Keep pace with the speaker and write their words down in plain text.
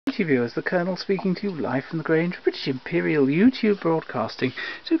to you, viewers. The Colonel speaking to you live from the Grange, British Imperial YouTube Broadcasting.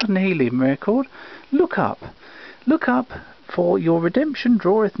 So you've got an Elim record. Look up for your redemption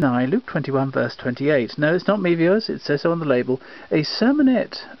draweth nigh. Luke 21 verse 28. No, it's not me, viewers. It says so on the label. A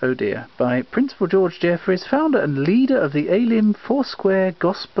Sermonette, oh dear, by Principal George Jeffries, founder and leader of the Elim Foursquare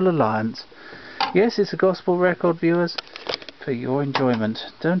Gospel Alliance. Yes, it's a gospel record, viewers, for your enjoyment.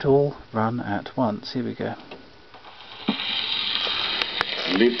 Don't all run at once. Here we go.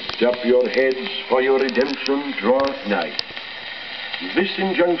 Lift up your heads, for your redemption draweth nigh. This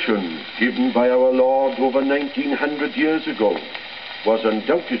injunction, given by our Lord over 1900 years ago, was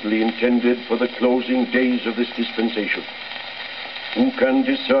undoubtedly intended for the closing days of this dispensation. Who can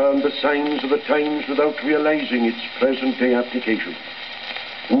discern the signs of the times without realizing its present-day application?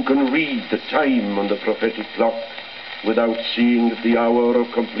 Who can read the time on the prophetic clock without seeing that the hour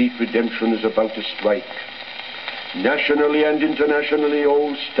of complete redemption is about to strike? Nationally and internationally,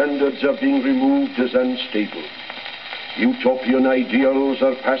 old standards are being removed as unstable. Utopian ideals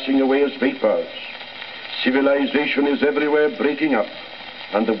are passing away as vapors. Civilization is everywhere breaking up,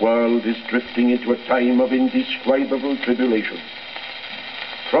 and the world is drifting into a time of indescribable tribulation.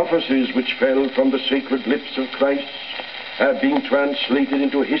 Prophecies which fell from the sacred lips of Christ are being translated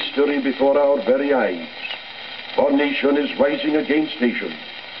into history before our very eyes. For nation is rising against nation,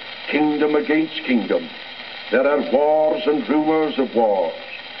 kingdom against kingdom. There are wars and rumors of wars,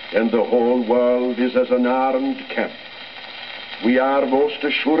 and the whole world is as an armed camp. We are most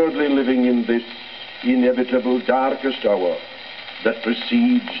assuredly living in this inevitable darkest hour that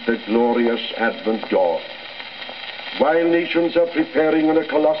precedes the glorious Advent dawn. While nations are preparing on a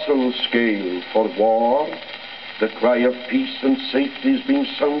colossal scale for war, the cry of peace and safety is being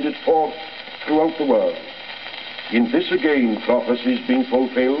sounded forth throughout the world. In this again prophecy is being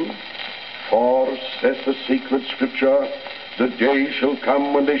fulfilled. For, saith the sacred scripture, the day shall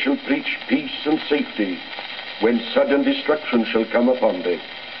come when they shall preach peace and safety, when sudden destruction shall come upon them.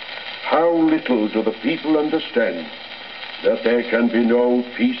 How little do the people understand that there can be no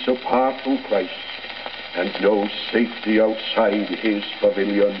peace apart from Christ, and no safety outside his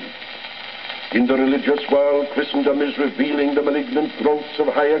pavilion. In the religious world, Christendom is revealing the malignant growths of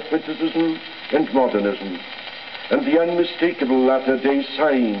higher criticism and modernism, and the unmistakable latter-day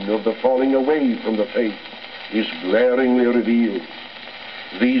sign of the falling away from the faith is glaringly revealed.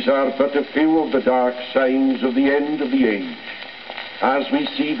 These are but a few of the dark signs of the end of the age. As we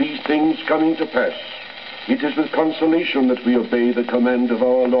see these things coming to pass, it is with consolation that we obey the command of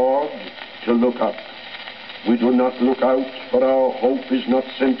our Lord to look up. We do not look out, for our hope is not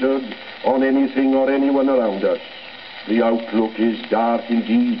centered on anything or anyone around us. The outlook is dark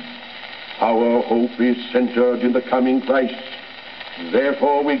indeed. Our hope is centered in the coming Christ.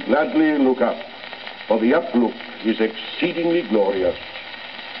 Therefore we gladly look up, for the outlook is exceedingly glorious.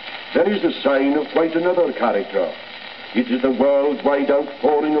 There is a sign of quite another character. It is the worldwide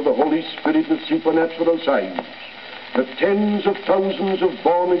outpouring of the Holy Spirit with supernatural signs that tens of thousands of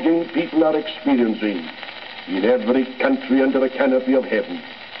born-again people are experiencing in every country under the canopy of heaven.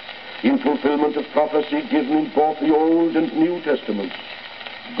 In fulfillment of prophecy given in both the Old and New Testaments,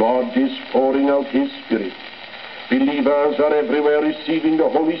 God is pouring out his Spirit. Believers are everywhere receiving the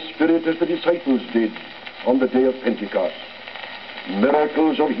Holy Spirit as the disciples did on the day of Pentecost.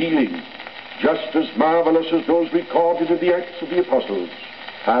 Miracles of healing, just as marvelous as those recorded in the Acts of the Apostles,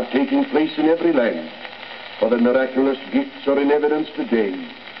 are taking place in every land. For the miraculous gifts are in evidence today,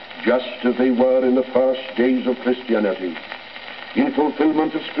 just as they were in the first days of Christianity. In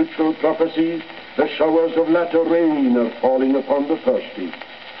fulfillment of scriptural prophecy, the showers of latter rain are falling upon the thirsty,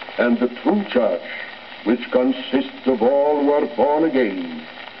 and the true church, which consists of all who are born again,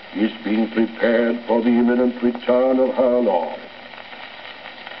 is being prepared for the imminent return of her Lord.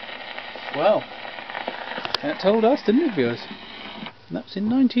 Well, that told us, didn't it, viewers? And that was in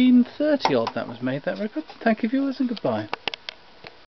 1930 odd that was made, that record. Thank you, viewers, and goodbye.